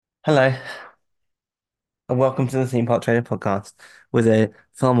Hello, and welcome to the Theme Park Trader podcast with a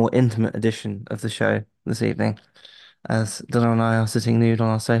far more intimate edition of the show this evening, as Donna and I are sitting nude on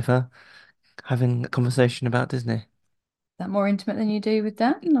our sofa having a conversation about Disney. That more intimate than you do with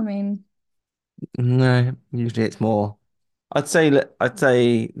Dan? I mean, No, usually it's more. I'd say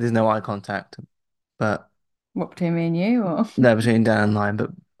there's no eye contact, but what between me and you? Or no between Dan and I,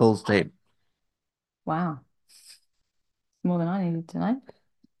 but balls deep. wow, more than I needed to know.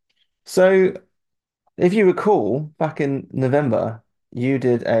 So, if you recall, back in November, you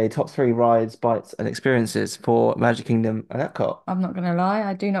did a top three rides, bites, and experiences for Magic Kingdom and Epcot. I'm not going to lie,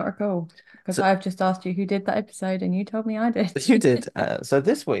 I do not recall because So I've just asked you who did that episode and you told me I did. you did. So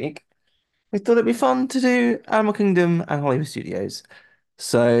this week. We thought it'd be fun to do Animal Kingdom and Hollywood Studios.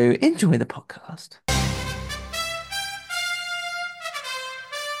 So enjoy the podcast.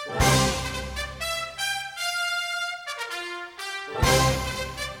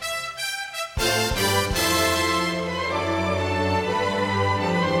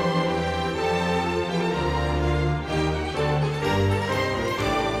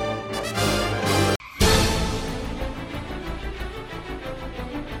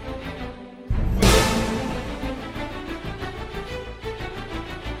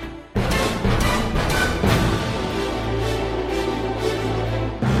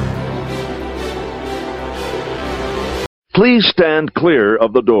 Please stand clear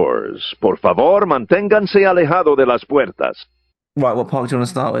of the doors. Por favor, manténganse alejado de las puertas. Right, what park do you want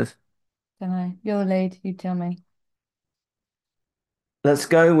to start with? Don't know. You're the lead, you tell me. Let's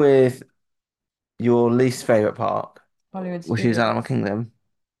go with your least favorite park, Hollywood which is Animal Studios. Kingdom.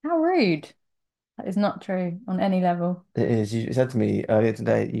 How rude. That is not true on any level. It is. You said to me earlier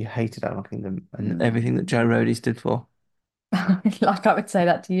today that you hated Animal Kingdom and No. everything that Joe Rohde stood for. Like I would say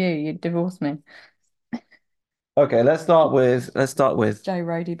that to you, you'd divorce me. Okay, let's start with Joe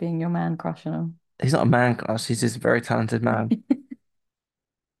Rody being your man crush and all. he's not a man crush, he's just a very talented man.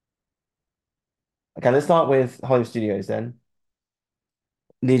 Okay, let's start with Hollywood Studios then.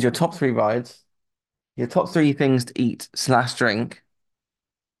 Need your top three rides, your top three things to eat slash drink,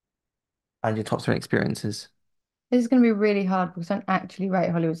 and your top three experiences. This is going to be really hard because I don't actually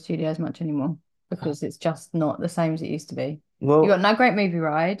rate Hollywood Studios much anymore because it's just not the same as it used to be. You've got Well, no Great Movie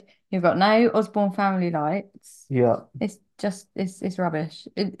Ride. You've got no Osborne Family Lights. yeah. It's rubbish.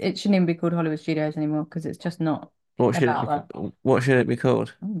 It shouldn't even be called Hollywood Studios anymore because it's just not What should it about be? that. What should it be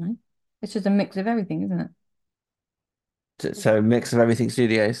called? I don't know. It's just a mix of everything, isn't it? So mix of everything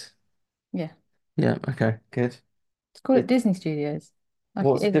studios. Yeah. Yeah. Okay. Good. Let's call it It, Disney Studios. Like it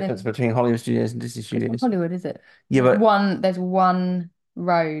what's the is difference between Hollywood Studios and Disney it's not Studios? Hollywood, is it? Yeah, but There's one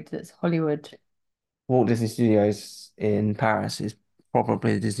road that's Hollywood. Walt Disney Studios in Paris is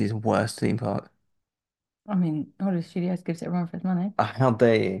probably Disney's worst theme park. I mean, Hollywood Studios gives it a run for its money. How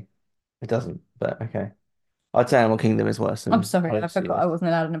dare you? It doesn't, but okay. I'd say Animal Kingdom is worse I'm than sorry, I Hollywood forgot I Studios. wasn't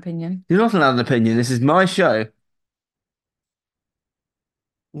allowed an opinion. You're not allowed an opinion. This is my show.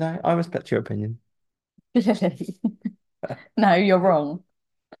 No, I respect your opinion. No, you're wrong.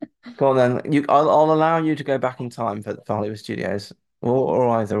 Go on then. I'll allow you to go back in time for Hollywood Studios, or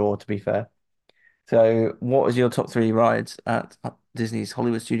either or, to be fair. So, what was your top three rides at Disney's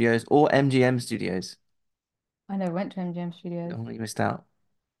Hollywood Studios or MGM Studios? I never went to MGM Studios. Oh, you missed out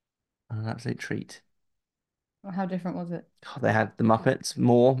on an absolute treat. How different was it? Oh, they had the Muppets,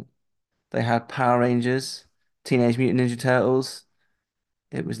 more. They had Power Rangers, Teenage Mutant Ninja Turtles.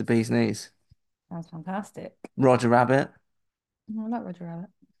 It was the bee's knees. Sounds fantastic. Roger Rabbit. Oh, I like Roger Rabbit.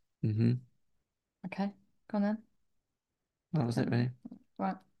 Hmm. Okay, go on then. That was it, Um, really.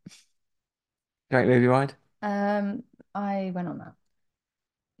 right. Great movie ride. Um, I went on that.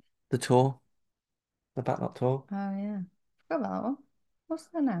 The tour, the Backlot tour. Oh yeah. Forgot about that one. What's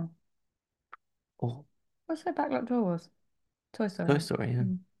there now? Oh, What's the backlot tour was? Toy Toy Story. Story, yeah.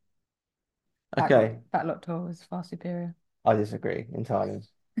 Mm. Okay, Backlot tour was far superior. I disagree entirely.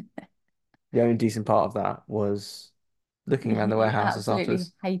 The only decent part of that was looking around the You warehouses absolutely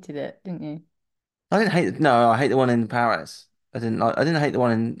afterwards. hated it, didn't you? I didn't hate no, I hate the one in Paris. I didn't hate the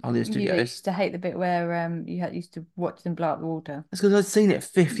one in Hollywood You Studios. used to hate the bit where used to watch them blow up the water. It's because I'd seen it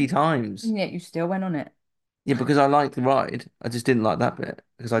 50 times. And yet you still went on it. Yeah, because I liked the ride. I just didn't like that bit.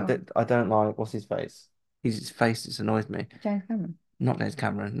 Because Oh, I don't like what's his face. His face just annoys me. James Cameron. Not James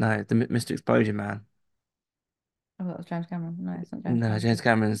Cameron. No, the Mr. Explosion Man. Oh, that was James Cameron. No, it's not James No, Cameron. James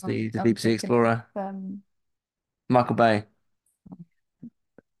Cameron's the I was deep sea thinking of explorer. um Michael Bay.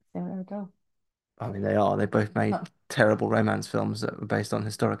 Sarah O'Donnell. I mean, they are. They both made What terrible romance films that were based on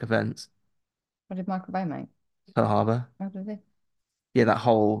historic events. what did Michael Bay make? Pearl Harbor. What did he? Yeah, that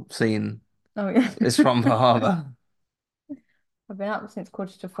whole scene Oh yeah. is from Pearl Harbor. I've been up since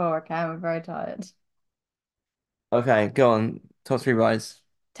 4:45. Okay, I'm very tired. Okay, go on. Top three rides.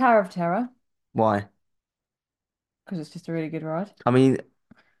 Tower of Terror, Why? because it's just a really good ride. I mean,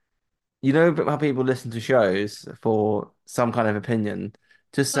 you know how people listen to shows for some kind of opinion.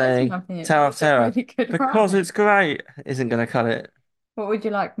 Just That isn't my saying opinion. It's Tower of just a Terror really good because ride. it's great isn't going to cut it. What would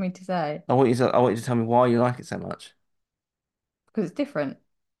you like me to say? I want you to tell me why you like it so much. Because it's different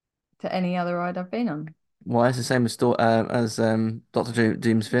to any other ride I've been on. Why it's the same as Doctor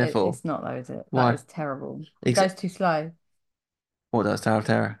Doom's Fearfall? It's not though, is it? That Why? is terrible. It Ex goes too slow. what does Tower of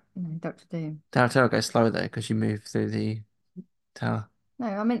Terror? No, Doctor Doom. Tower of Terror goes slow though because you move through the tower. No,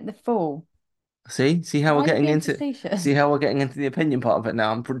 I meant the fall. See how we're Why are you getting being into facetious? the opinion part of it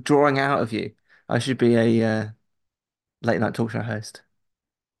now. I'm drawing out of you. I should be a late night talk show host.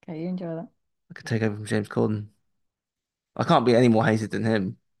 Okay, you enjoy that. I could take over from James Corden. I can't be any more hated than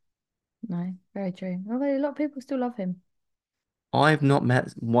him. No, very true. Although a lot of people still love him. I've not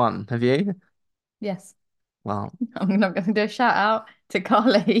met one. Have you? Yes. Well, I'm not going to do a shout out to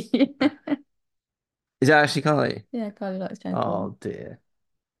Carly. is that actually Carly? Yeah, Carly likes James Corden. Oh dear.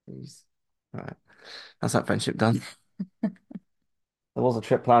 Jeez. Right. That's that friendship done. There was a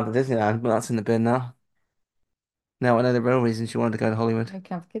trip planned to Disneyland, but that's in the bin now. Now I know the real reason she wanted to go to Hollywood. You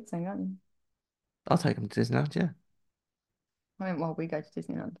can have kids then, can't you? I'll take them to Disneyland, yeah. I mean, well, we go to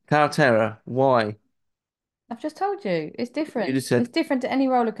Disneyland. Tower of Terror, why? I've just told you, it's You different. just It's said different to any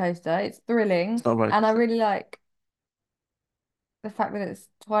roller coaster. It's it's thrilling, not a roller and I coaster. really like the fact that it's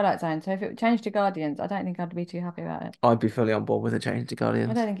Twilight Zone. So if it changed to Guardians, I don't think I'd be too happy about it. I'd be fully on board with a change to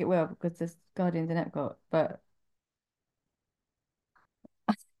I don't Guardians. think it will because there's Guardians in Epcot, but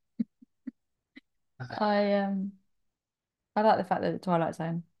I um I like the fact that the Twilight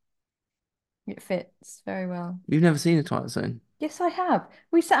Zone it fits very well. You've never seen a Twilight Zone? Yes, I have.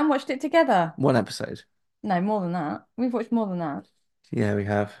 We sat and watched it together. One episode. No, more than that. We've watched more than that. Yeah, we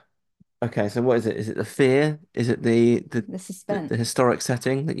have. Okay, so what is it? Is it the fear? Is it The the suspense, historic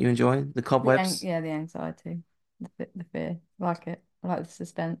setting that you enjoy? The cobwebs? yeah, the anxiety, the fear. I like it. I like the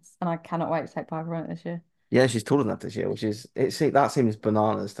suspense, and I cannot wait to take Piper on it this year. Yeah, she's taller than that this year, which is that seems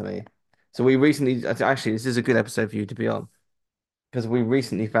bananas to me. So we recently actually this is a good episode for you to be on because we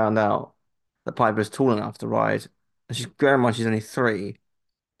recently found out that Piper is tall enough to ride. And she's bear in mind she's only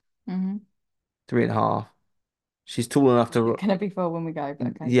Hmm. 3.5. She's tall enough You're to gonna be full when we go, but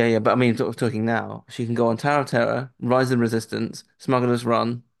okay. yeah, yeah. But I mean, sort of talking now, she can go on Tower of Terror, Rise of the Resistance, Smuggler's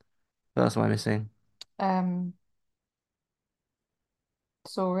Run. What else am I missing? Um,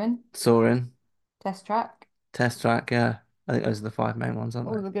 Soarin', Soarin', Test Track, Test Track. Yeah, I think those are the five main ones, aren't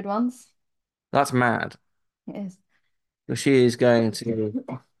all they? the good ones. That's mad. It is. But she is going to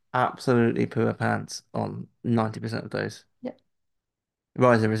absolutely poo her pants on 90% of those. Yep.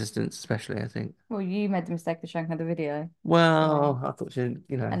 Rise of Resistance, especially, I think. Well, you made the mistake of showing her the video, Well, I thought she,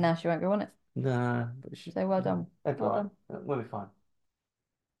 and now she won't go on it. nah, but she, So well done. that's Well all right. done. We'll be fine.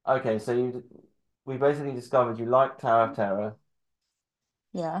 Okay, so we basically discovered you like Tower of Terror.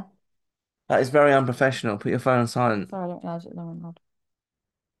 Yeah. That is very unprofessional. Put your phone on silent. Sorry, I didn't realize it was on hold.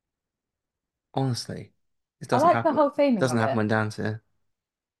 Honestly, this I doesn't like the happen. whole theming Doesn't of happen it. when Dan's here.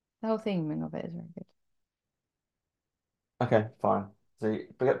 The whole theming of it is very good. Okay, fine.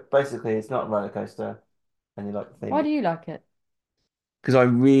 But basically, it's not a roller coaster, and you like the Why theme do you like it? because I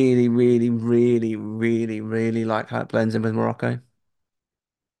really, really, really, really, really like how it blends in with Morocco.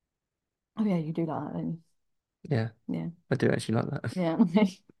 Oh yeah, you do like that, don't Yeah, you? I do actually like that. Yeah. Yeah.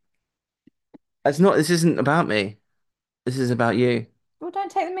 It's not. This isn't about me. This is about you. Well, don't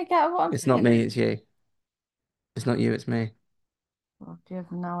take the mick out of what I'm It's not saying. me. It's you. It's not you. It's me. Well, you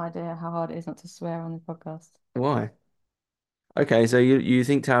have no idea how hard it is not to swear on the podcast. Why? Okay, so you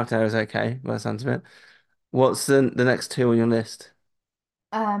think Tower of Terror is okay by the sounds of it. What's the next two on your list?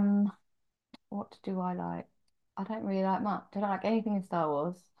 Um, what do I like? I don't really like much. I don't like anything in Star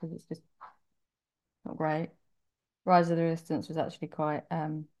Wars because it's just not great. Rise of the Resistance was actually quite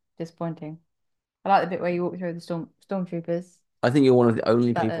disappointing. I like the bit where you walk through the stormtroopers. I think you're one of the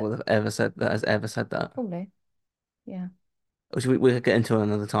only That people that have ever said that has ever said that. probably, yeah. Which we could get into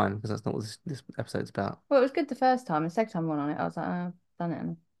another time because that's not what this episode's about. Well, it was good the first time. The second time I went on it, I was like, I've done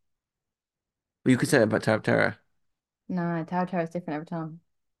it. But you could say that about Tower of Terror. No, Tower Terror is different every time.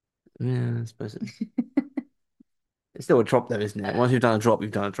 Yeah, I suppose it's still a drop though, isn't it? Once you've done a drop,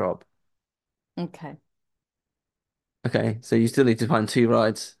 you've done a drop. Okay. Okay, so you still need to find two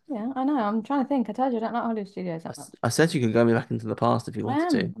rides. Yeah, I know. I'm trying to think. I told you I don't like Hollywood Studios that much. I said you could go back into the past if you I wanted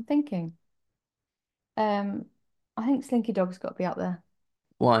to. am. I'm thinking. Um, I think Slinky Dog's got to be up there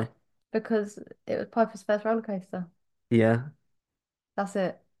Why? because it was Piper's first roller coaster. Yeah, That's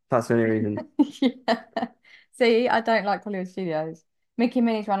it. that's the only reason. Yeah. See, I don't like Hollywood Studios. Mickey and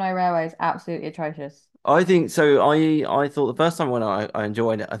Minnie's Runaway Railway is absolutely atrocious. I think so. I thought the first time when I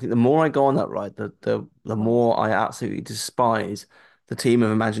enjoyed it. I think the more I go on that ride, the Worse. more I absolutely despise the team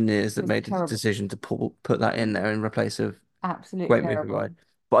of Imagineers that It's made the terrible. decision to put that in there in replace of Absolutely Great Movie terrible. Ride.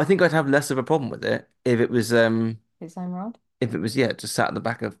 But I think I'd have less of a problem with it It's same rod. if it was yeah just sat at the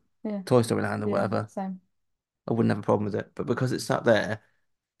back of Yeah. Toy Story Land or Yeah. whatever. Same. I wouldn't have a problem with it. But because it's sat there,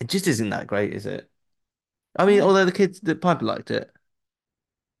 it just isn't that great, is it? I I mean, don't. although the Piper liked it,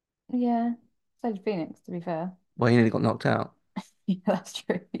 Yeah. So did Phoenix, to be fair. well, he nearly got knocked out. Yeah, that's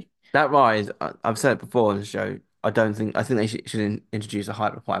true. That ride, I've said it before on the show. I think they should introduce a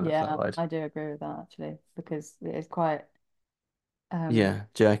height requirement for that Yeah, ride. I do agree with that actually, because it is quite um Yeah,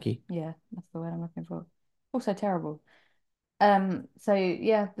 jerky. yeah, that's the word I'm looking for. Also terrible. So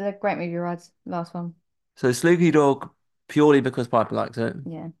yeah, the Great Movie Rides, last one. So Slooky Dog purely because Piper likes it.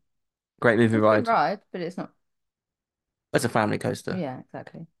 Yeah. Great movie It's a good ride. ride, but it's not. It's a family coaster. Yeah,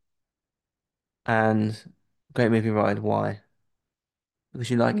 exactly. And great movie ride. Why? Because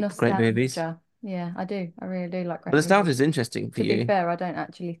you like great movies. Nostalgia. Yeah, I do. I really do like But great nostalgia movies. is interesting for To be you. fair, I don't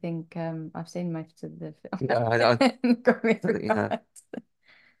actually think I've seen most of the No, I film. Great don't Movie think you have. Rides.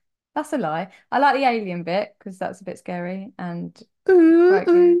 That's a lie. I like the alien bit because that's a bit scary and Ooh,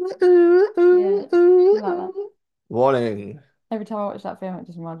 quite good. ooh, ooh, Yeah, ooh, I like that. ooh. Warning. Every time I watch that film, it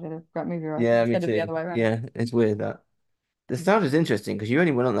just reminds me of the Great Movie Ride Yeah, me instead of the too. other way around. Yeah, it's weird that. Nostalgia is interesting because you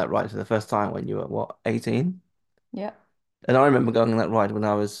only went on that ride for the first time when you were what, 18? Yeah. And I remember going on that ride when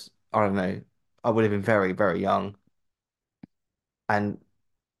I was, I don't know, I would have been very, very young. And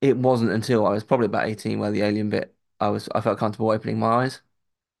it wasn't until I was probably about 18 where the alien bit, I felt comfortable opening my eyes.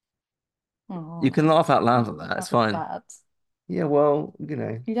 You Oh, can laugh out loud at that, it's that's fine. sad. Yeah, well, you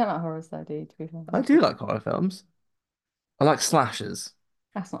know, You don't like horrors though, do you? To be fair, I let's do be like honest. horror films. I like slashers.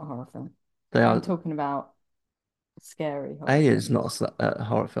 That's not a horror film. They I'm are, talking about scary horror Alien is not films. a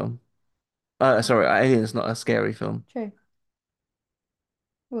horror film. Sorry, Alien is not a scary film. True.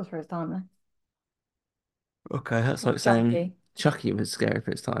 It was for its time though. Okay, that's Like like saying Chucky. Chucky was scary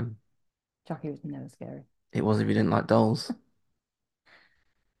for its time. Chucky was never scary. It was if you didn't like dolls.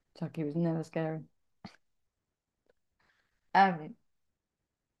 Chucky was never scary. Um,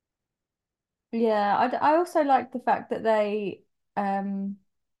 yeah, I also like the fact that they um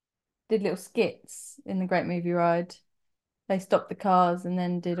did little skits in the Great Movie Ride. They stopped the cars and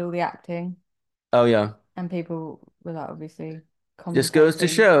then did all the acting, Oh yeah. and people were like obviously Just goes to commentating.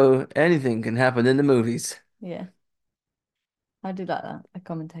 show anything can happen in the movies. Yeah, I do like that, a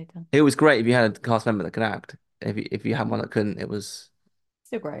commentator. It was great if you had a cast member that could act. If you had one that couldn't, it was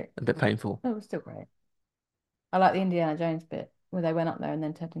Still great. a bit painful. It was still great. I like the Indiana Jones bit where they went up there and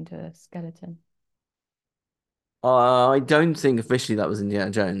then turned into a skeleton. I don't think officially that was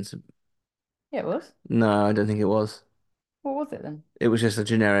Indiana Jones. Yeah, it was. No, I don't think it was. What was it then? It was just a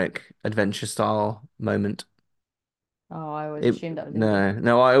generic adventure style moment. Oh, I always It assumed that was no, Indiana.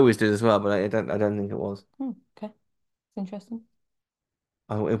 no, I always did as well, but I don't think it was. Okay, it's interesting.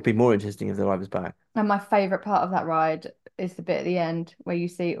 Oh, it would be more interesting if the ride was back. And my favorite part of that ride is the bit at the end where you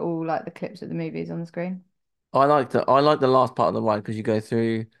see all like the clips of the movies on the screen. I like the last part of the ride because you go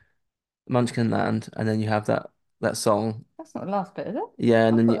through Munchkin Land and then you have that song. That's not the last bit, is it? Yeah,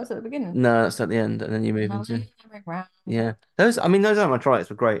 and I then thought you that was at the beginning. no, that's at the end, and then you move into Piper yeah. Those I mean those animatronics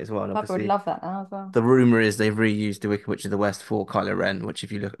were great as well, and would obviously love that now as well. the rumor is they've reused the Wicked Witch of the West for Kylo Ren, which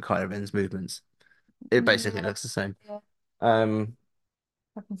if you look at Kylo Ren's movements, it basically Yeah, looks the same. yeah, Um,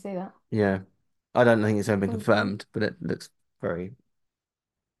 I can see that. yeah, I don't think it's ever been Cool, cool. confirmed, but it looks very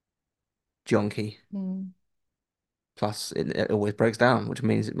jonky. Hmm. Plus, it always breaks down, which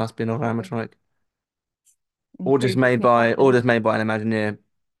means it must be an old True. animatronic, In true Disney or fashion, just made by an Imagineer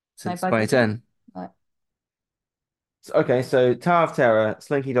made since by Disney. 2010. Like, Okay, so Tower of Terror,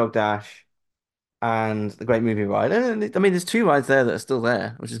 Slinky Dog Dash, and the Great Movie Ride. And I mean, there's two rides there that are still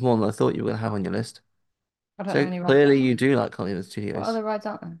there, which is more than I thought you were going to have on your list. I don't know So any rides clearly that you are. do like Hollywood What Studios. other rides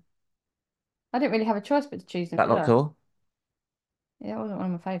aren't there? I didn't really have a choice but to choose them, did Backlock I? Tour, Yeah, it wasn't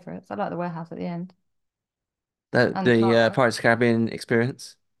one of my favourites. I like the warehouse at the end and the the carnival. Pirates of the Caribbean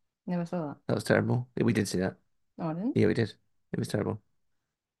experience. Never saw that. That was terrible. Yeah, we did see that. No, I didn't. Yeah, we did. It was terrible.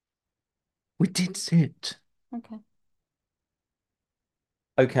 We did see it. Okay.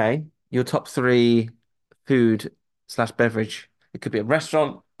 Okay, your top three food slash beverage. It could be a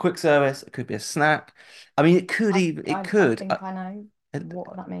restaurant, quick service. It could be a snack. I mean, it could I, even. It I could. think I know Uh,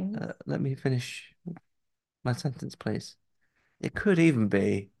 what that means. Let me finish my sentence, please. It could even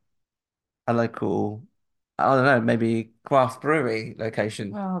be a local, I don't know, maybe craft brewery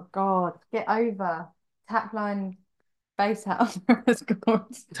location. Oh God, get over. Tapline base house it's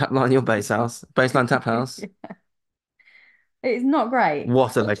called. Tapline your base house. Baseline tap house. It's not great,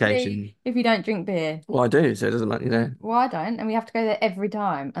 What a especially location. if you don't drink beer. Well, I do, so it doesn't matter, you know. Well, I don't, and we have to go there every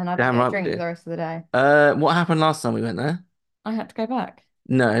time, and I don't Damn get a right we drink for do. the rest of the day. What happened last time we went there? I had to go back.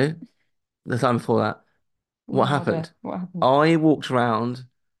 No, the time before that. What No idea happened? what happened. I walked around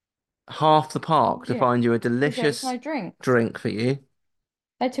half the park to Yeah, find you a because there was delicious no drinks. drink for you.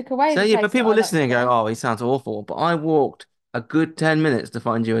 They took away So the yeah, but place that people I like to listening go, go. "Oh, he sounds awful." But I walked a good 10 minutes to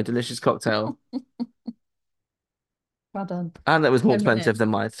find you a delicious cocktail, Well done. and that was more 10 minutes. expensive than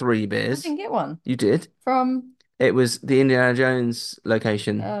my three I beers. didn't get one You did. from. It was the Indiana Jones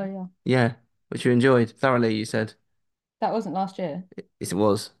location. Oh yeah, Yeah, which you enjoyed thoroughly. You said that wasn't last year. yes, it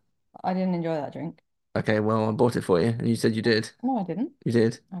was. I didn't enjoy that drink. Okay, well, I bought it for you, and you said you did. No, I didn't. You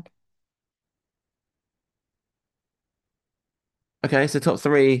did. Okay. Okay, so top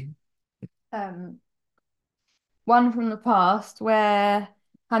three. Um, one from the past where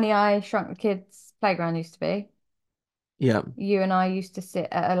Honey I Shrunk the Kids playground used to be. Yeah, You and I used to sit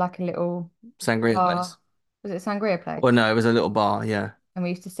at like a little sangria place. bar. Was it a sangria place? Well, no, it was a little bar. Yeah, And we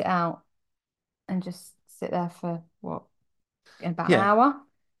used to sit out and just sit there for what, about an yeah. hour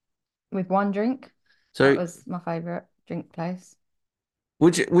with one drink. That So was my favorite drink place.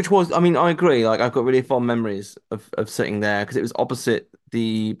 which was, I mean, I agree. Like, I've got really fond memories of sitting there because it was opposite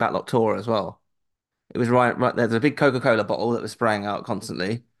the Backlock Tour as well. It was right there. There's a big Coca-Cola bottle that was spraying out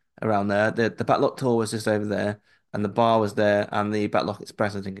constantly around there. The Backlock Tour was just over there, and the bar was there, and the Backlock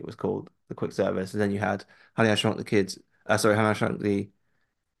Express, I think it was called, the quick service. And then you had Honey, I Shrunk the Kids. Sorry, Honey, I Shrunk the.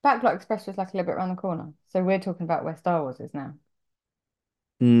 Backlot Express was like a little bit around the corner. So we're talking about where Star Wars is now.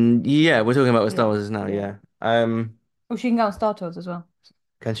 Yeah, we're talking about what Star Yeah. Wars is now. Yeah. Yeah. Well, she can go on Star Tours as well.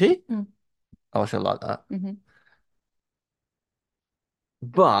 Can she? Mm. Oh, she'll like that. Hmm.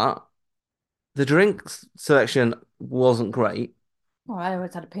 But the drinks selection wasn't great. Well, I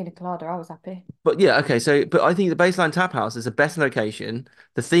always had a pina colada. I was happy. But yeah, okay, so but I think the baseline tap house is a better location.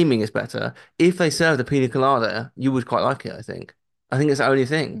 The theming is better. If they served a pina colada, you would quite like it, I think. I think it's the only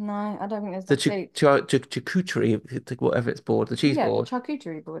thing. No, I don't think there's The enough seats. charcuterie, whatever it's board, the cheese Yeah, the board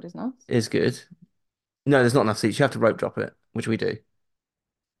charcuterie board is nice. is good. No, there's not enough seats. You have to rope drop it, which we do.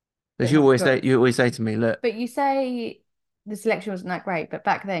 Because But not good. you always say to me, look, But you say the selection wasn't that great, but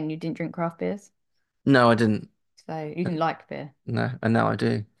back then you didn't drink craft beers. no, I didn't. So you didn't like beer. No, and now I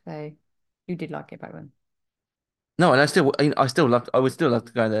do. So you did like it back then. No, and I would still love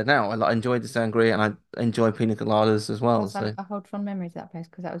to go there now. I enjoyed the sangria and I enjoy pina coladas as well. So I hold fond memories of that place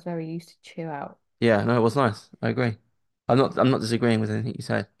because that was where we used to chill out. yeah, no, it was nice. I agree. I'm not disagreeing with anything you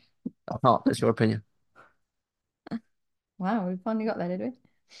said. I can't. It's your opinion. Wow, we finally got there, did we?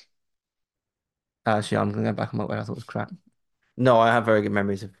 Actually, I'm gonna go back on my way. I thought it was crap. No, I have very good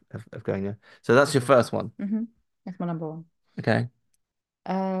memories of going there. So that's your first one. Hmm. That's my number one. Okay.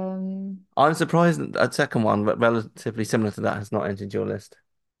 Um, I'm surprised that a second one, but relatively similar to that, has not entered your list.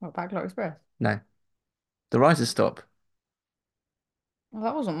 what, Backlot Express? No. The Risers Stop. Well,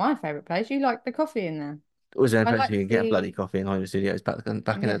 that wasn't my favorite place. You liked the coffee in there. It was the only I place you liked could get a the bloody coffee in Hollywood Studios back in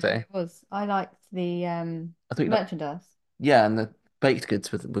the Yeah, day. it was. I liked the I think that, merchandise. yeah, and the baked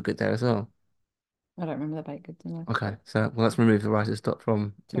goods were good there as well. I don't remember the baked goods in there. Okay, so well, let's remove the Risers Stop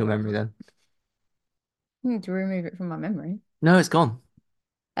from It's all your right. memory then. I need to remove it from my memory. No, it's gone.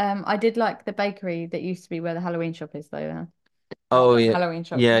 I did like the bakery that used to be where the Halloween shop is though. Oh The yeah, Halloween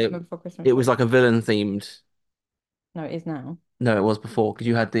shop, yeah. Nightmare Before Christmas. It was like a villain themed. No, it is now. No, it was before because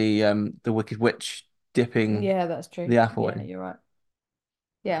you had the Wicked Witch dipping Yeah, that's true. the apple Yeah, in. you're right.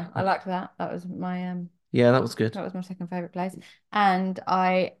 Yeah, I liked that. Yeah, that was good. That was my second favorite place. And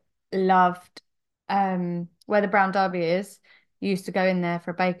I loved where the Brown Derby is. You used to go in there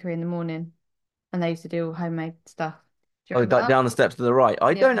for a bakery in the morning and they used to do all homemade stuff. Do you Oh, remember that? down the steps to the right.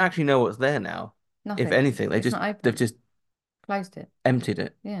 I don't Yeah, actually know what's there now. If nothing. anything, It's not they've open. just Closed it. emptied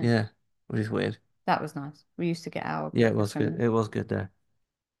it. Yeah, Yeah, which is weird. that was nice. We used to get our Yeah, it breakfast was from good. there. It was good there.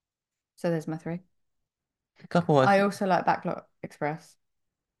 So there's my three. A couple I also like Backlot Express.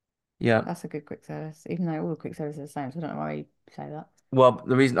 yeah. That's a good quick service, even though all the quick services are the same. So I don't know why you say that. Well,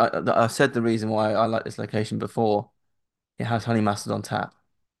 the reason I said the reason why I like this location before, it has honey mustard on tap.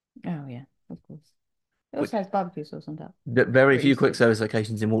 Oh yeah, of course. It Which also has barbecue sauce on top. very Pretty few quick sick. service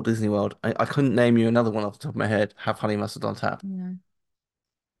locations in Walt Disney World. I couldn't name you another one off the top of my head have honey mustard on tap. No.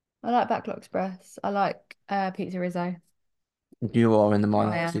 I like Backlot Express. I like Pizza Rizzo. You are in the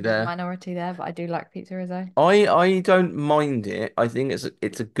I am minority in the there. minority there, but I do like Pizza Rizzo. I don't mind it. I think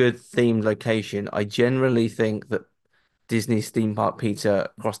it's a good themed location. I generally think that Disney's theme park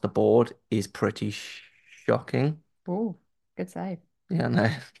pizza across the board is pretty shocking. Oh, good save. Yeah, no.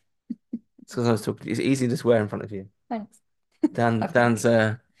 It's because I was talking. It's easy to swear in front of you. Thanks. I've Dan's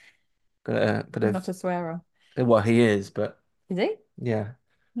got a bit I'm not of a swearer. well, he is, but Is he? yeah,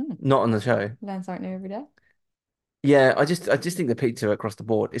 Hmm. not on the show. Learn something new every day. Yeah, I just think the pizza across the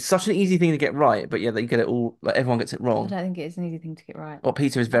board. It's such an easy thing to get right, but yeah, that you get it all like everyone gets it I wrong. don't think it's an easy thing to get right. Well,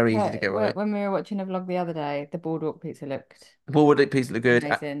 pizza is I very easy to tried get right. when we were watching a vlog the other day, the boardwalk pizza looked The Bulwark pizza look good,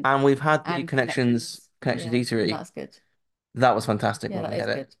 amazing. and we've had the And Connections yeah, and Eatery. that's good. That was fantastic Yeah, when that we is had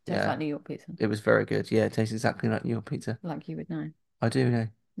it. good. Tastes Yeah, like New York pizza, it was very good. Yeah, it tastes exactly like New York pizza. like you would know. I do know.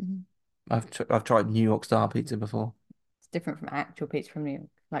 Hmm. I've tried New York style pizza before. It's different from actual pizza from New York,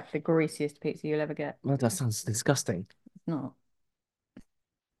 like the greasiest pizza you'll ever get. Well, that sounds disgusting. It's not.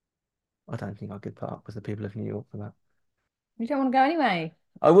 I don't think I could put up with the people of New York for that. You don't want to go anyway.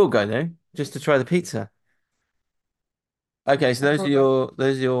 I will go though, just to try the pizza. Okay, so At Broadway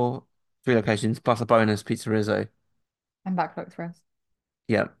those are your three locations plus a bonus pizza Rizzo. and Backlog Express.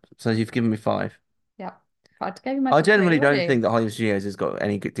 Yep. So you've given me five. Yeah. I gave you my I top three generally don't think already. that Hollywood Studios has got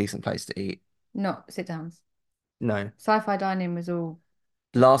any good decent place to eat. Not sit downs. No. Sci-fi dining was all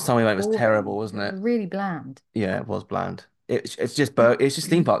Last time we went was terrible, boring. It wasn't was it? really bland. Yeah, it was bland. It's just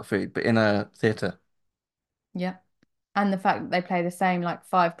theme Mm. park food, but in a theater. Yeah. And the fact that they play the same like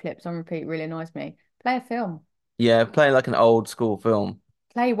 5 clips on repeat really annoys me. Play a film. Yeah, playing like an old school film.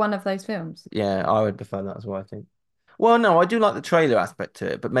 Play one of those films. Yeah, I would prefer that as well, I think. Well, no, I do like the trailer aspect to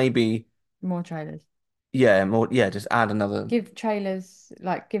it, but maybe More trailers. yeah, more yeah, just add another. Give trailers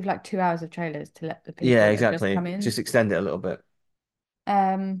give like 2 hours of trailers to let the Yeah, people that just come exactly. in. Just extend it a little bit.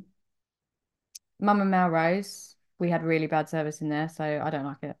 Um, Mum and Melrose, we had really bad service in there, so I don't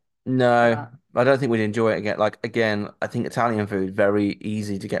like it for No, that. I don't think we'd enjoy it again. Like again, I think Italian food very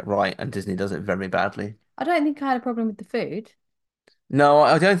easy to get right, and Disney does it very badly. I don't think I had a problem with the food. No,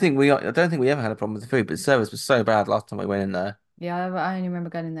 I don't think we ever had a problem with the food, but the service was so bad last time we went in there. Yeah, I only remember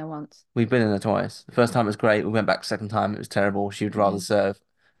going in there once. We've been in there twice. The first time it was great. We went back second time. It was terrible. She would rather Yeah. serve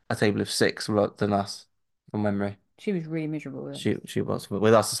a table of six than us, from memory. She was really miserable with us. She was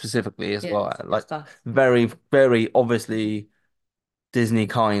with us specifically as well. Yes, Like just us. very obviously Disney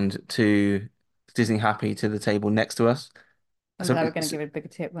kind to Disney happy to the table next to us. Oh, So they were going to give it a bigger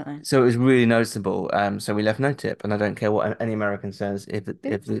tip, weren't they? so it was really noticeable. So we left no tip, and I don't care what any American says. If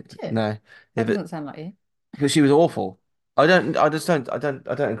Didn't give the a tip. no, That if it doesn't sound like you. because she was awful. I don't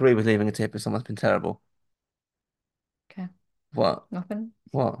agree with leaving a tip if someone's been terrible. Okay, What? nothing.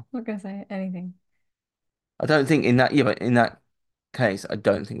 What? Not going to say anything. I don't think in that yeah, but in that case, I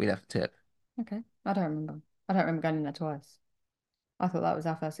don't think we left a tip. Okay, I don't remember. I don't remember going in there twice. I thought that was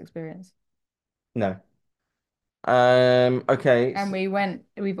our first experience. No. Okay. And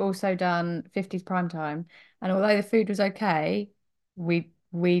we've also done 50s prime time. And although the food was okay, we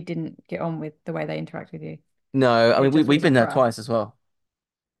didn't get on with the way they interact with you. No, I It mean just we've been wasn't there for us. twice as well.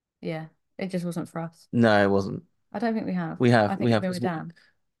 Yeah, it just wasn't for us. No, it wasn't. I don't think we have. I We think you've have been with because Dan.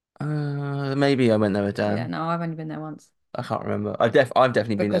 maybe I went there with Yeah, Dan. no, I've only been there once I can't remember. I've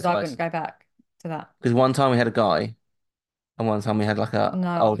definitely been there because I twice. wouldn't go back to that. Because one time we had a guy, and one time we had like a No,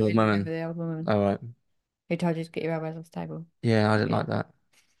 I older didn't go for woman. the old woman All right. who told you to get your elbows off the table. Yeah, I didn't Yeah. like that.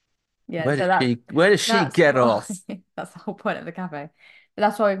 Yeah, so that's Where does she that's get why off? that's the whole point of the cafe. But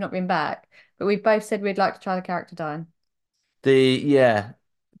that's why we've not been back. But we've both said we'd like to try the character dine. The yeah,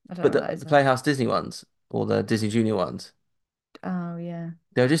 I don't but know what that is the though. Playhouse Disney ones or the Disney Junior ones, Oh yeah.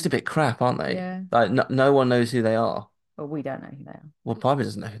 they're just a bit crap, aren't they? Yeah. Like no one knows who they are. Well, we don't know who they are Well, Piper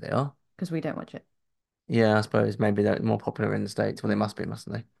doesn't know who they are. because we don't watch it. Yeah, I suppose maybe they're more popular in the States. Well, they must be,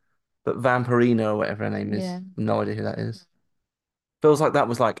 mustn't they? But Vampirina or whatever her name is, Yeah. no idea who that is. Feels like that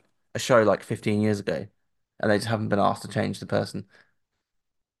was like a show like 15 years ago, and they just haven't been asked to change the person.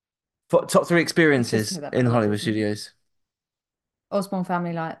 Top three It's just experiences who that in Walt Hollywood Disney. Studios. Osborne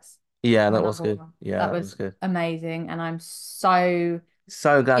Family Lights Yeah, were that was number good. one. Yeah, That that was was good. amazing, and I'm so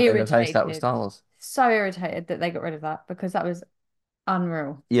So glad they replaced that with irritated, Star Wars. so irritated that they got rid of that because that was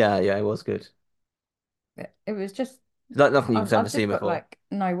unreal. Yeah, it was good. It was just Like nothing you've ever I've seen just got before. like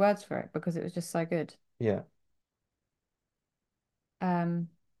no words for it because it was just so good. Yeah. Um,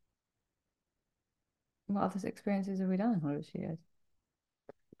 what other experiences have we done in Hollywood Studios?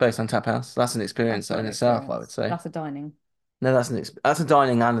 Based on Tap House. That's an That's experience not in an itself, I would experience. say. That's a dining. No, that's a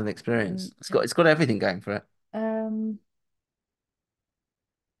dining and an experience. Okay. It's got everything going for it. Um,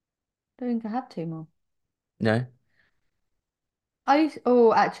 I don't think I had two more. No.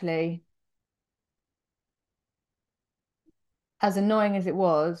 Oh, actually, as annoying as it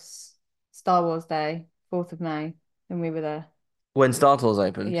was, Star Wars Day, 4th of May, when we were there. When Star Tours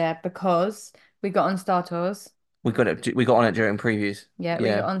opened, Yeah, because we got on Star Tours. we got on it during previews. Yeah,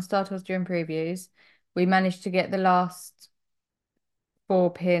 we got Yeah. on Star Tours during previews. We managed to get the last four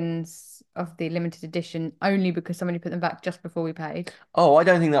pins of the limited edition only because somebody put them back just before we paid. Oh, I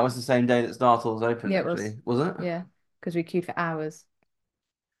don't think that was the same day that Star Tours opened, Yeah, it was. actually. Was it? Yeah, because we queued for hours.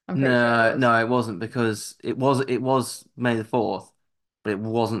 I'm pretty sure it No, was. no, it wasn't because it was May the 4th, but it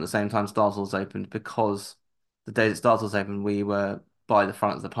wasn't the same time Star Tours opened because the day that Star Tours opened, we were by the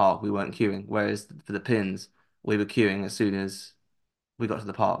front of the park. We weren't queuing. Whereas for the pins, we were queuing as soon as we got to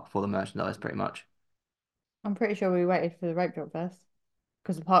the park for the merchandise, pretty much. I'm pretty sure we waited for the rope drop first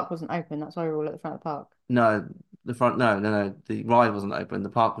because the park wasn't open. That's why we were all at the front of the park. No, the front, no, no, no. The ride wasn't open. The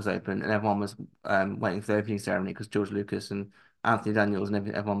park was open, and everyone was waiting for the opening ceremony because George Lucas and Anthony Daniels and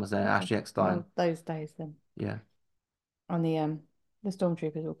everyone was there. Okay. Ashley Eckstein, Well, those days then. yeah. On the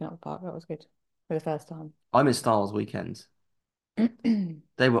stormtroopers walking up the park, that was good for the first time. I miss Star Wars weekends. I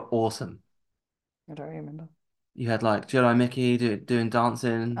They were awesome. don't really remember. You had like Jedi Mickey doing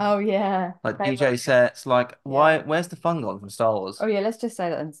dancing, Oh yeah, like they were DJ sets. Like, yeah. where's the fun gone from Star Wars? Oh yeah, let's just say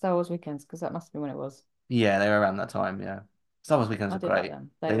that in Star Wars weekends because that must be when it was. Yeah, they were around that time. Yeah, Star Wars weekends I are did like great.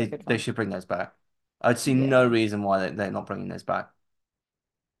 them. They were They good they fun. should bring those back. I'd see no Yeah. reason why they're not bringing those back.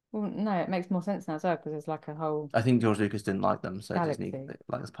 Well, no, it makes more sense now as well because there's like a whole I think George Lucas didn't like them, so Disney galaxy.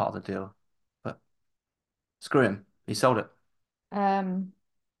 like it's part of the deal. But screw him, he sold it. Um,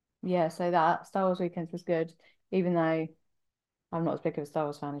 yeah, so that Star Wars weekends was good, even though I'm not as big of a Star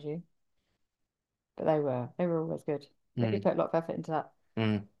Wars fan as you, but they were always good. They did Mm, put a lot of effort into that.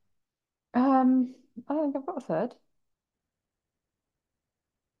 mm, I don't think I've got a third.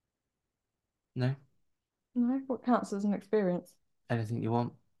 no, No, what counts as an experience? anything you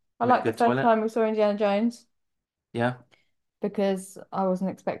want. I Make a like the good first toilet. time we saw Indiana Jones Yeah, because I wasn't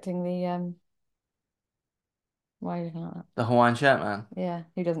expecting the why are you looking at that? the Hawaiian shirt, man. Yeah,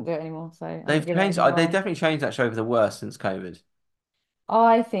 he doesn't do it anymore, so I'm gonna They've give it changed. to They Hawaii. definitely changed that show for the worse since COVID.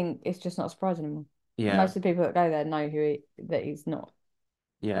 I think it's just not a surprise anymore. Yeah, Most of the people that go there know that he's not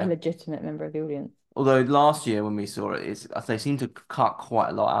a yeah. legitimate member of the audience. Although last year when we saw it, they seemed to cut quite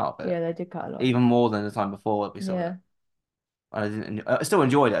a lot out of it, Yeah, they did cut a lot. even more than the time before that we saw it. Yeah, I didn't. I still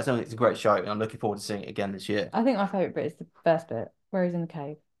enjoyed it. I still think it's a great show, and I'm looking forward to seeing it again this year. I think my favorite bit is the first bit where he's in the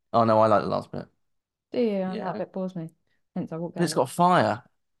cave. Oh no, I like the last bit. Yeah, that Yeah, bit bores me. Hence, I walked but out it's of it. got fire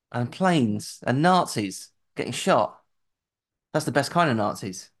and planes and Nazis getting shot. That's the best kind of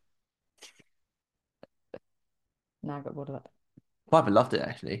Nazis. Now I got bored of that. Piper loved it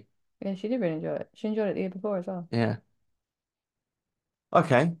actually. Yeah, she did really enjoy it. She enjoyed it the year before as well. Yeah.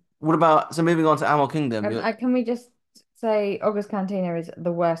 Okay. What about moving on to Animal Kingdom? Can we just say August Cantina is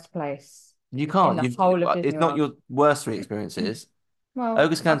the worst place You in can't. the whole of It's Disney not World? your worst three experiences. Well,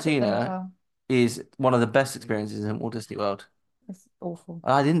 Ogre's I'll put them as Cantina well. is one of the best experiences in Walt Disney World. It's awful,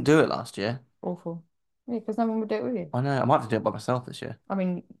 I didn't do it last year. awful. Yeah, because no one would do it with you. I know. I might have to do it by myself this year. I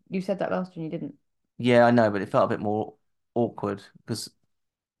mean, you said that last year and you didn't. Yeah, I know, but it felt a bit more awkward because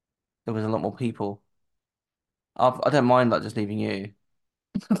there was a lot more people. I don't mind like just leaving you.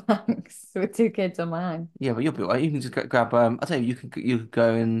 Thanks. With two kids on my own. Yeah, but you'll be all right. You can just grab. I tell you, you could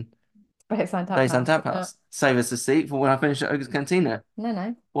go and Baseline Tap Baseline House. Tap House. Save us a seat for when I finish at Ogre's Cantina. No,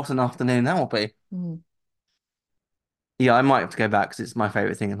 no. What an afternoon that will be. Mm. Yeah, I might have to go back because it's my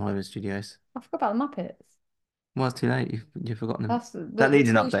favorite thing in Hollywood Studios. I forgot about the Muppets. Well, it's too late. You've forgotten them. That's the, That the needs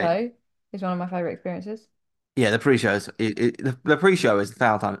an update. pre-show is one of my favorite experiences. Yeah, the pre-show is the pre-show is a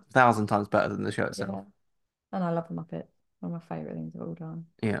thousand times better than the show itself. Yeah. And I love the Muppets. One of my favorite things of all time.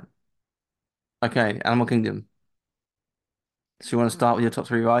 Yeah. Okay, Animal Kingdom. So you want to start with your top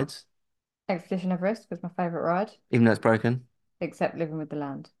three rides, Expedition Everest was my favorite ride, even though it's broken? except Living with the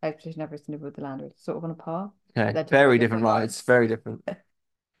Land. Expedition Everest and Living with the Land are sort of on a par, but Okay, they're two very very different different rides. rides. Very different.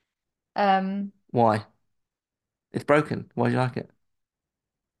 Um, Why? It's broken. Why do you like it?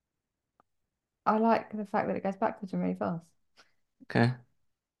 I like the fact that it goes backwards and really fast. Okay.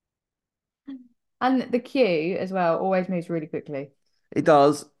 And the queue as well always moves really quickly. It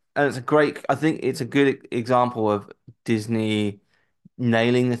does, and it's a great. I think it's a good example of Disney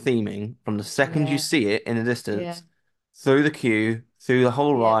nailing the theming from the second you Yeah. see it in the Yeah. distance, through the queue, through the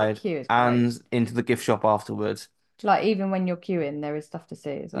whole Yeah, the ride, queue is great. and into the gift shop afterwards. Like even when you're queuing, there is stuff to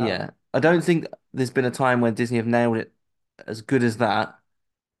see as well. Yeah, I don't think there's been a time when Disney have nailed it as good as that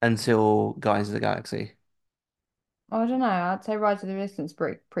until Guardians of the Galaxy. I don't know. I'd say Rise of the Resistance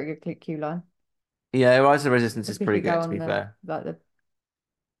pretty good queue line Yeah, Rise of the Resistance is because pretty you go good to on be the fair. like the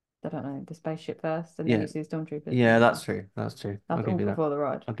I don't know the spaceship first, and then Yeah, you see the stormtroopers. yeah, And that's true. That's true. I'll that's all give you that. before the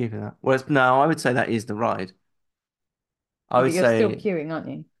ride. I'll give you that. Well, no, I would say that is the ride. I Yeah, would but you're still say, queuing, aren't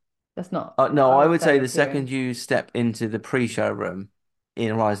you? That's not. no, I I would would say say you're the queuing. second you step into the pre-show room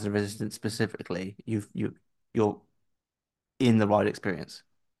in Rise of the Resistance specifically, you're in the ride experience.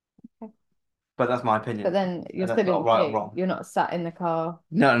 Okay. But that's my But opinion. then you're And that's still in not the right or queue. wrong. You're not sat in the car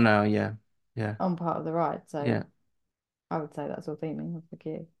No, no, yeah. Yeah. on part of the ride. So Yeah. I would say that's all theming of the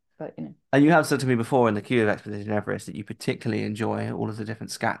queue. But And you have said to me before in the queue of Expedition Everest that you particularly enjoy all of the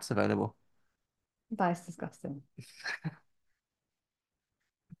different scats available. that is disgusting.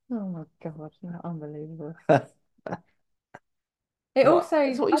 Oh my God, unbelievable. It What? also,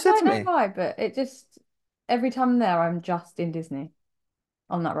 That's what you I said don't to know me. why, but it just, every time I'm there, I'm just in Disney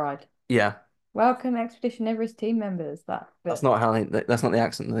on that ride. Yeah. Welcome, Expedition Everest team members. That That's bit. not how that's not the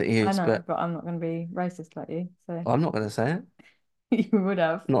accent that he I used, know, but but I'm not going to be racist like you, so I'm not going to say it. you would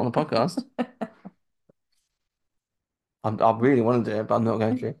have. Not on the podcast. I really want to do it, but I'm not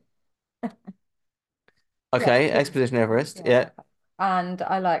going to. Yes, Okay, this is Expedition Everest. yeah, I Yeah. like that. And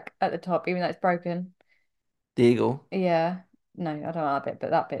I like at the top, even though it's broken. The Eagle. Yeah, no, I don't like that bit,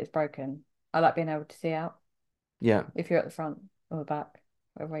 but that bit is broken. I like being able to see out Yeah. if you're at the front or the back,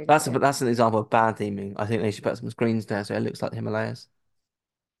 whatever way you look That's at but it. that's an example of bad theming. I think they should put some screens there so it looks like the Himalayas.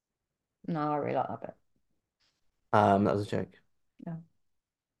 No, I really like that bit. That was a joke. Yeah.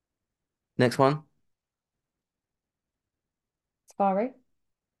 Next one, Safari,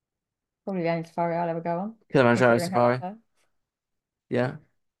 probably the only safari I'll ever go on, Kilimanjaro considering how much Safari. I. Yeah.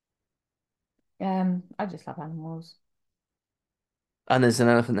 I just love animals. And there's an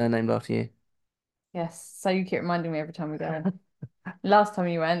elephant there named after you. Yes, so you keep reminding me every time we go in. Last time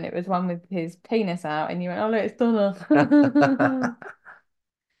you went, it was one with his penis out, and you went, "Oh look, it's Donna."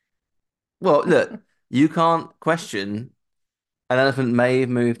 Well, look, you can't question an elephant may have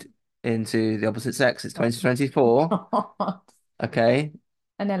moved into the opposite sex. It's Oh 2024. God. Okay.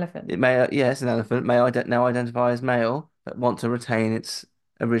 An elephant. It may, yes, an elephant may now identify as male, but want to retain its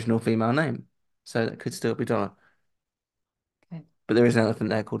original female name. So that could still be Donna. Okay. But there is an elephant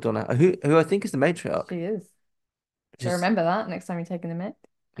there called Donna, who I think is the matriarch. She is. So Just remember that next time you're taking the mic.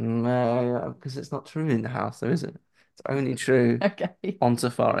 no, because it's not true in the house, though, is it? It's only true Okay. on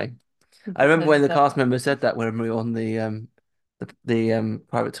Safari. You I just remember said when the yourself. cast member said that when we were on the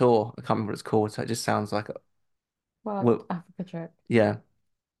private tour. I can't remember what it's called, so it just sounds like a, Wild well, Africa trip. yeah.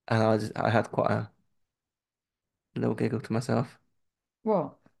 And I had quite a little giggle to myself.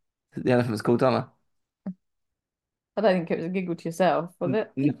 What? The elephant was called Donna. I don't think it was a giggle to yourself, was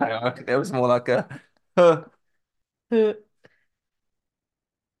it? No, it was more like a. Huh.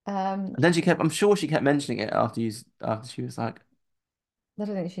 Um, And then I'm sure she kept mentioning it after she was like, I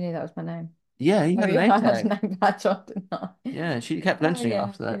don't think she knew that was my name. yeah, you had a Maybe name I had a tag. name badge on, didn't I? Yeah, she kept Oh mentioning it yeah,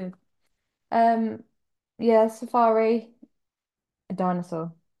 after she that. did. Um, yeah, safari, a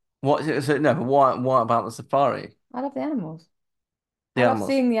dinosaur. What? So no, but what about the safari? I love the animals. The I love animals.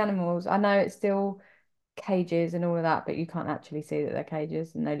 seeing the animals. I know it's still cages and all of that, but you can't actually see that they're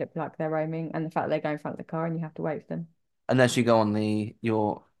cages and they look like they're roaming. And the fact they go in front of the car and you have to wait for them. Unless you go on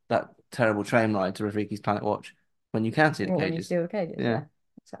your that terrible train ride to Rafiki's Planet Watch when you can see the Well, when you cages. see all the cages, Yeah. yeah.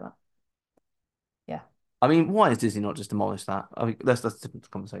 Except that. Yeah. I mean, why has Disney not just demolished that? I mean, that's a different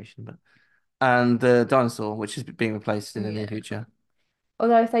conversation, but and the dinosaur, which is being replaced in the near Yeah. future.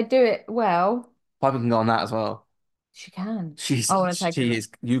 Although if they do it well, Piper can go on that as well. she can. She's I want to take she her. is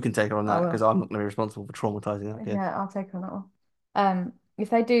you can take her on I that because will. I'm not going to be responsible for traumatizing that kid. Yeah, I'll take her on that one. If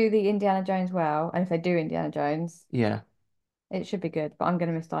they do the Indiana Jones well, and if they do Indiana Jones, Yeah. it should be good. But I'm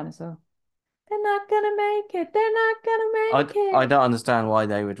gonna miss Dinosaur. They're not gonna make it. They're not gonna I make I it. don't understand why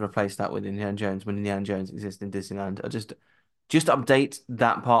they would replace that with Indiana Jones when Indiana Jones exists in Disneyland. I just update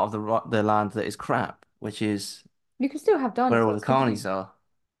that part of the land that is crap, which is You can still have where all the dinosaurs, couldn't you? carnies are.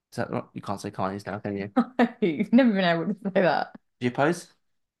 Is that right? You can't say carnies now, can you? You've never been able to say that. Do you pose?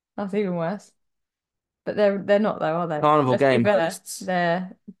 That's even worse. But they're not though, are they? Carnival Let's be game fair. hosts.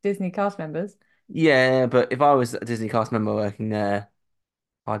 They're Disney cast members. Yeah, but if I was a Disney cast member working there,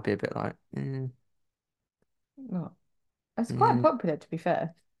 I'd be a bit like, Well, it's quite mm. popular to be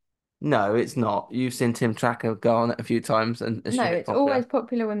fair. No, it's not. You've seen Tim Tracker go on it a few times and No, assume it's it's always popular.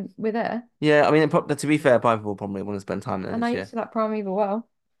 popular when we're there. Yeah, I mean, to be fair, Piper will probably want to spend time there And I this used year. to like Primeval well.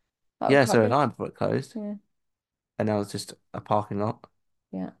 That was Yeah, quite so did good. I before it closed, Yeah. and now it's just a parking lot.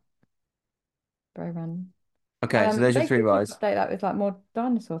 Yeah. Very random. Okay, so there's your They three could just rides. update that with like more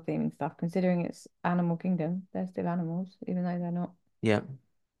dinosaur theming stuff, considering it's Animal Kingdom. They're still animals, even though they're not Yeah,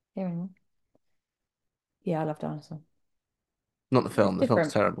 here anymore. Yeah, I love dinosaur. not the It's film. The film's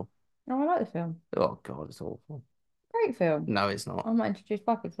different. terrible. Oh, I like the film. Oh God, it's awful. Great film. No, it's not. I might introduce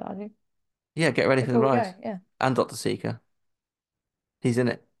Piper to that, I think. Yeah, get ready for the Before we ride. go, yeah. And Dr. Seeker. He's in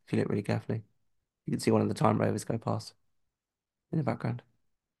it, if you look really carefully. You can see one of the Time Rovers go past in the background.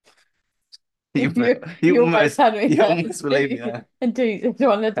 You, you You almost almost had me you there almost believe me there. until you said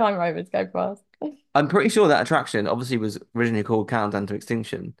one of the time rovers go past. I'm pretty sure that attraction obviously was originally called Countdown to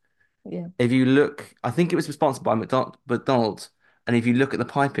Extinction, Yeah. If you look, I think it was sponsored by McDonald's, and if you look at the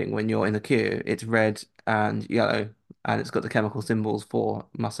piping when you're in the queue, it's red and yellow, and it's got the chemical symbols for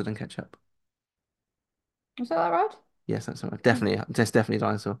mustard and ketchup. Was that right? Yes, that's right. Hmm. Definitely, that's definitely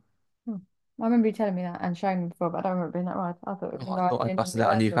dinosaur. Hmm. I remember you telling me that and showing me before, but I don't remember it being that right. I thought it was Oh, I right thought I in busted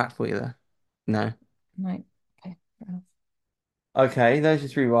out a new rehearsal. fact for you there. No. No. Okay, fair enough. Okay, those are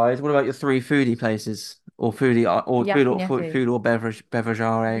three rides. What about your three foodie places, or foodie, or Yak food, or and Yeti. food or beverage?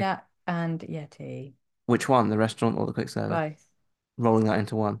 Yak and Yeti. Which one, the restaurant or the quick service? Both. Rolling that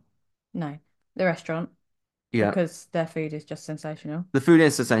into one. No. The restaurant, Yeah. because their food is just sensational. The food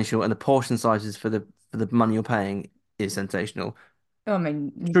is sensational, and the portion sizes for the money you're paying is sensational. Oh, I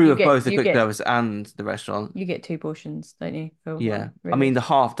mean, True of both the quick service and the restaurant. you get two portions, don't you, for Yeah. one, I mean, really? the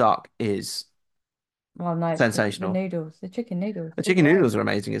half duck is Well, no, it's the sensational. noodles, the chicken noodles. The They're chicken great. noodles are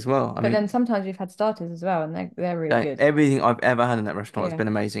amazing as well. I But mean, then sometimes we've had starters as well, and they're really good. everything I've ever had in that restaurant has Yeah. been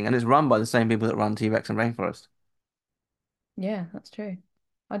amazing, and it's run by the same people that run T-Rex and Rainforest, Yeah, that's true.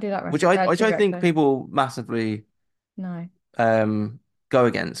 I do like restaurant which I T-Rex think though. people massively No. um go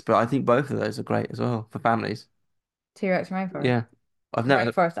against, but I think both of those are great as well for families. T-Rex Rainforest. Yeah. I've never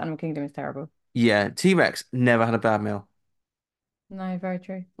had Rainforest Animal Kingdom is terrible. yeah, T-Rex never had a bad meal. No, very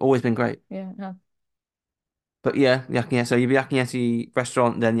true. Always been great. Yeah, no. But yeah, Yakiniesi. So you'd be Yakiniesi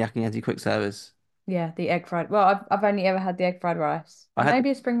restaurant, then Yakiniesi quick service. Yeah, the egg fried. Well, I've only ever had the egg fried rice I and had the, maybe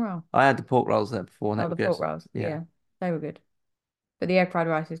a spring roll. I had the pork rolls there before, and they Oh, were the good. pork rolls. Yeah. Yeah, they were good. But the egg fried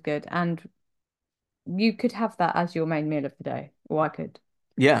rice is good, and you could have that as your main meal of the day, or I could.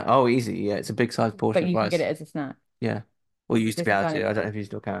 Yeah. Oh, easy. Yeah, it's a big sized portion But of you can get rice. it as a snack. Yeah. Well, you used to Just be a able tiny to. I bit. don't know if you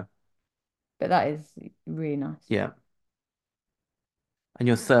still can. But that is really nice. Yeah. And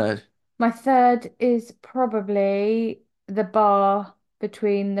your third. My third is probably the bar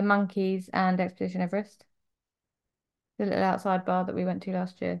between the Monkeys and Expedition Everest. The little outside bar that we went to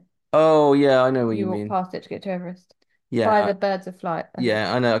last year. Oh, yeah, I know what you You walk mean. past it to get to Everest. By Yeah. the Birds of Flight, I think.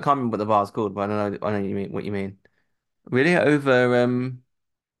 Yeah, I know. I can't remember what the bar's called, but I know you mean what you mean. Really? Over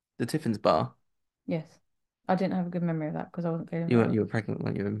the Tiffin's bar? Yes. I didn't have a good memory of that because I wasn't feeling very well. You were pregnant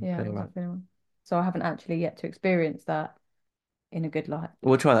when you were Yeah, I feeling right. wasn't feeling well. So I haven't actually yet to experience that in a good light.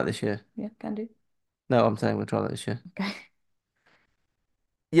 We'll try that this year. Yeah, can do. No, I'm saying we'll try that this year. Okay.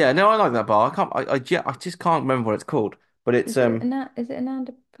 Yeah, no, I like that bar. I can't I just can't remember what it's called, but it's Is it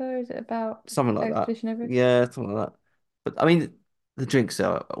Ananda Pur? Is it about something like that. Expedition Everest? Yeah, something like that. But I mean, the drinks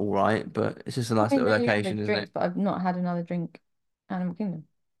are all right, but it's just a I nice mean, little they are good location, isn't drinks, it? but I've not had another drink Animal Kingdom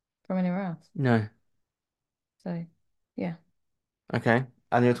from anywhere else. No. So, yeah. Okay.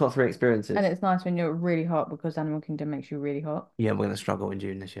 And your top three And experiences? it's nice when you're really hot because Animal Kingdom makes you really hot. Yeah, we're gonna struggle in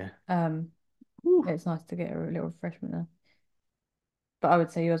June this year. Um, Whew. it's nice to get a little refreshment there. But I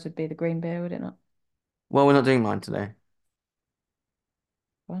would say yours would be the green beer, would it not? Well, we're not doing mine today,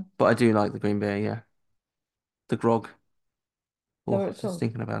 Fine. but I do like the green beer. Yeah, the grog. So Oh, what it's just called.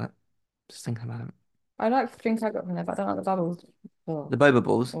 thinking about it. Just thinking about it. I like the drinks I got from there, but I don't like the bubbles. The Ugh. boba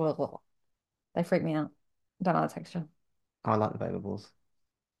balls. Ugh. They freak me out. Don't like the texture. I like the boba balls.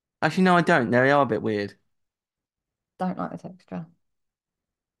 Actually, no, I don't. They are a bit weird. Don't like the texture.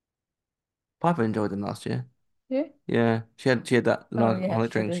 Piper enjoyed them last year. Yeah. Yeah, she had that Oh nice yeah,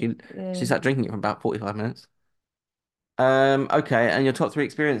 alcoholic she drink. did. She sat drinking it for about 45 minutes. Okay, and your top three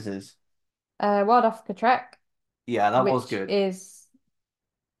experiences? Wild Africa Trek, Yeah, that was which good. is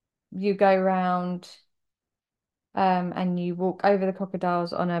you go round and you walk over the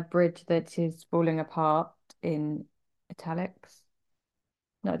crocodiles on a bridge that is falling apart in italics.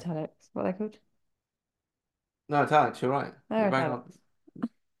 Not italics. What are they called? No, it's Alex, you're right. They're You're bang on. italics.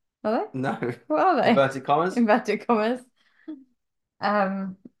 Are they? No, What are they? inverted commas. Inverted commas.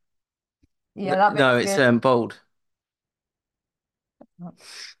 Um, yeah, that No, bit's it's good. bold.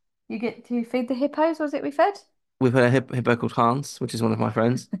 You get to feed the hippos, was it we fed? We've had a hippo called Hans, which is one of my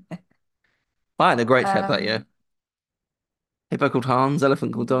friends. I had a great trip that Um, year. Hippo called Hans,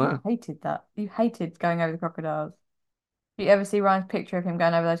 elephant called you Donna. hated that. You hated going over the crocodiles. If you ever see Ryan's picture of him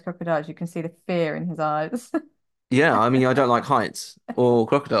going over those crocodiles, you can see the fear in his eyes. Yeah, I mean, I don't like heights or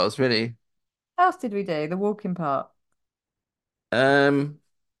crocodiles, really. What else did we do? The walking part. Um,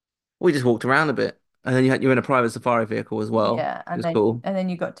 we just walked around a bit, and then you were in a private safari vehicle as well, Yeah, which was cool. and then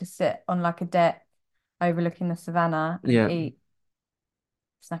you got to sit on like a deck overlooking the savannah and Yeah, eat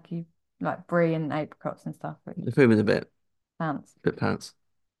snacky like brie and apricots and stuff, which the food was a pants. bit pants.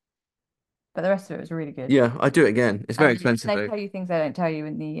 But the rest of it was really good. Yeah, I'd do it again. It's very And expensive they though. tell you things they don't tell you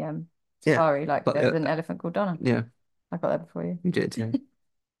in the Yeah, safari, like but there's an elephant called Donna. yeah, I got that before you. you did. Yeah.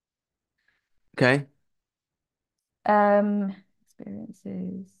 Okay.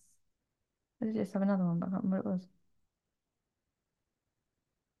 Experiences. I did just have another one, but I can't remember what it was.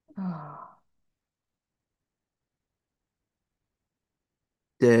 Oh,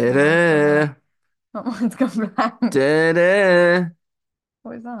 What is that? Da-da, Not mine's gone blank. da-da.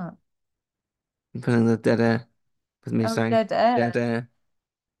 What is that? I'm putting the da-da with me Oh, saying dead air. da-da.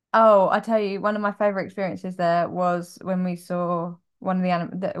 Oh, I tell you, one of my favorite experiences there was when we saw one of the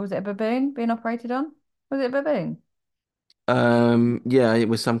animals. Was it a baboon being operated on? Was it a baboon? Yeah, it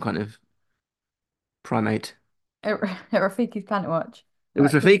was some kind of primate. At, at Rafiki's Planet Watch. It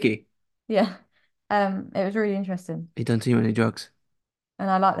was Like, 'cause- Rafiki. yeah. It was really interesting. He'd done too many drugs. And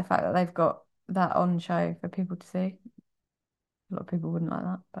I like the fact that they've got that on show for people to see. A lot of people wouldn't like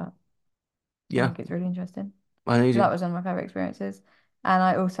that, but I Yeah, think it's really interesting. I know you So that do. was one of my favorite experiences. And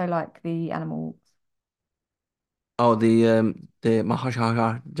I also like the animals, Oh, the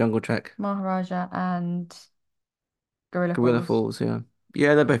Mahashara Jungle Trek, Maharaja and Gorilla Gorilla Falls. Falls. Yeah,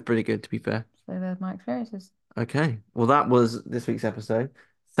 yeah, they're both pretty good to be fair. So there's my experiences. Okay, well that was this week's episode.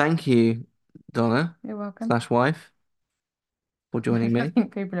 Thank you, Donna You're welcome. slash wife, for joining I me.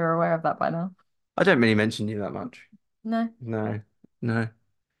 think people are aware of that by now. I don't really mention you that much. No, No, no,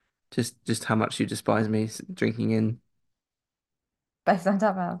 just how much you despise me drinking in based on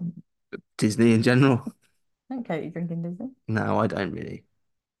Tap House. Disney in general. Okay, you drinking Disney. No, I don't really.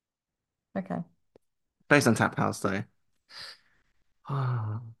 Okay. Based on Tap House though.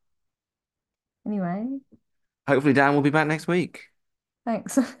 Anyway, Hopefully Dan will be back next week.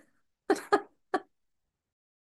 thanks.